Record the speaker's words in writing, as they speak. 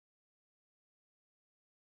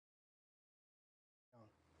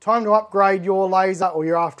Time to upgrade your laser, or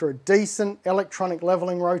you're after a decent electronic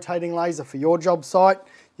leveling rotating laser for your job site,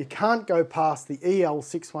 you can't go past the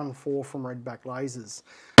EL614 from RedBack Lasers.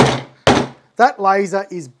 That laser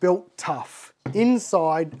is built tough,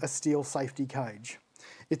 inside a steel safety cage.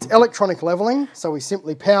 It's electronic leveling, so we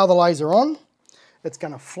simply power the laser on. It's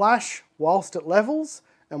going to flash whilst it levels,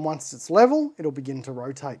 and once it's level, it'll begin to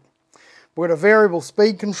rotate. We've got a variable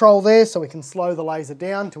speed control there, so we can slow the laser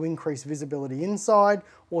down to increase visibility inside,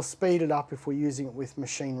 or speed it up if we're using it with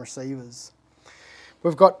machine receivers.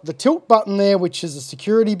 We've got the tilt button there, which is a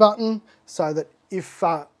security button, so that if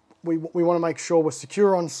we want to make sure we're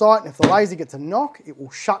secure on site, and if the laser gets a knock, it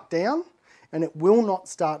will shut down and it will not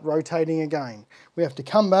start rotating again. We have to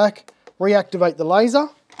come back, reactivate the laser,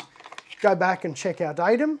 go back and check our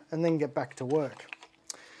datum, and then get back to work.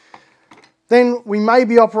 Then we may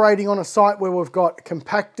be operating on a site where we've got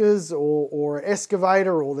compactors or an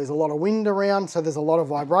excavator, or there's a lot of wind around, so there's a lot of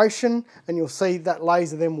vibration, and you'll see that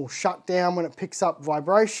laser then will shut down when it picks up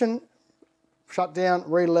vibration, shut down,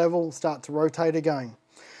 re-level, start to rotate again.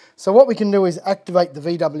 So what we can do is activate the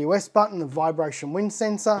VWS button, the vibration wind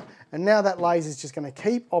sensor, and now that laser is just going to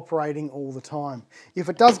keep operating all the time. If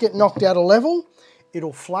it does get knocked out of level,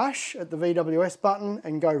 it'll flash at the VWS button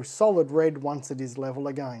and go solid red once it is level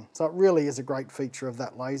again. So it really is a great feature of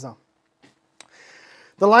that laser.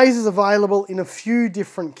 The laser's available in a few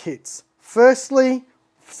different kits. Firstly,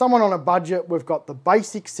 for someone on a budget, we've got the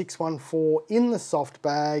basic 614 in the soft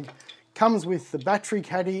bag. Comes with the battery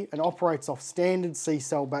caddy and operates off standard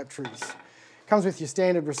C-cell batteries. Comes with your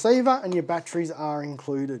standard receiver, and your batteries are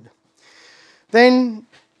included. Then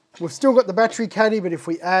we've still got the battery caddy, but if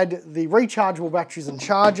we add the rechargeable batteries and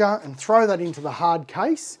charger and throw that into the hard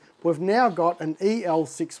case, we've now got an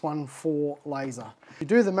EL614 laser. If you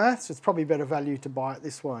do the maths, it's probably better value to buy it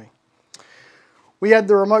this way. We add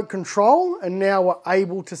the remote control, and now we're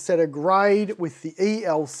able to set a grade with the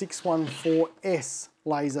EL614S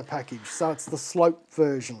laser package. So it's the slope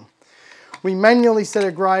version. We manually set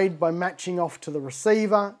a grade by matching off to the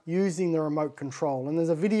receiver using the remote control, and there's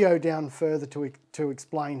a video down further to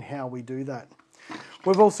explain how we do that.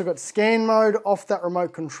 We've also got scan mode off that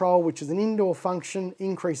remote control, which is an indoor function,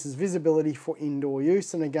 increases visibility for indoor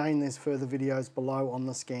use, and again there's further videos below on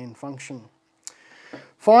the scan function.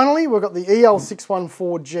 Finally, we've got the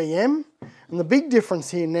EL614GM, and the big difference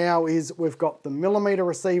here now is we've got the millimeter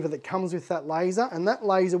receiver that comes with that laser, and that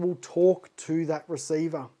laser will talk to that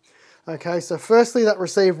receiver. Okay, so firstly that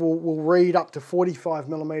receiver will read up to 45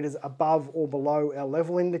 millimeters above or below our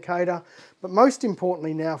level indicator, but most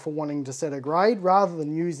importantly now for wanting to set a grade, rather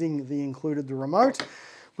than using the remote,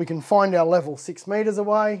 we can find our level 6 meters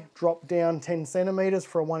away, drop down 10 centimeters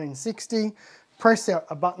for a 1 in 60, press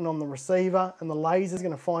a button on the receiver, and the laser is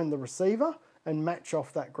going to find the receiver and match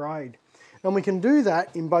off that grade. And we can do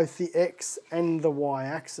that in both the X and the Y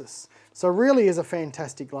axis. So it really is a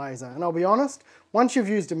fantastic laser. And I'll be honest, once you've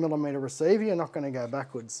used a millimeter receiver, you're not going to go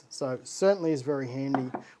backwards. So it certainly is very handy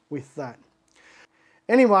with that.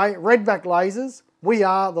 Anyway, RedBack Lasers, we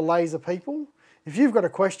are the laser people. If you've got a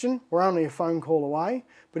question, we're only a phone call away.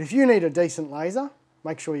 But if you need a decent laser,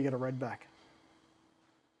 make sure you get a RedBack.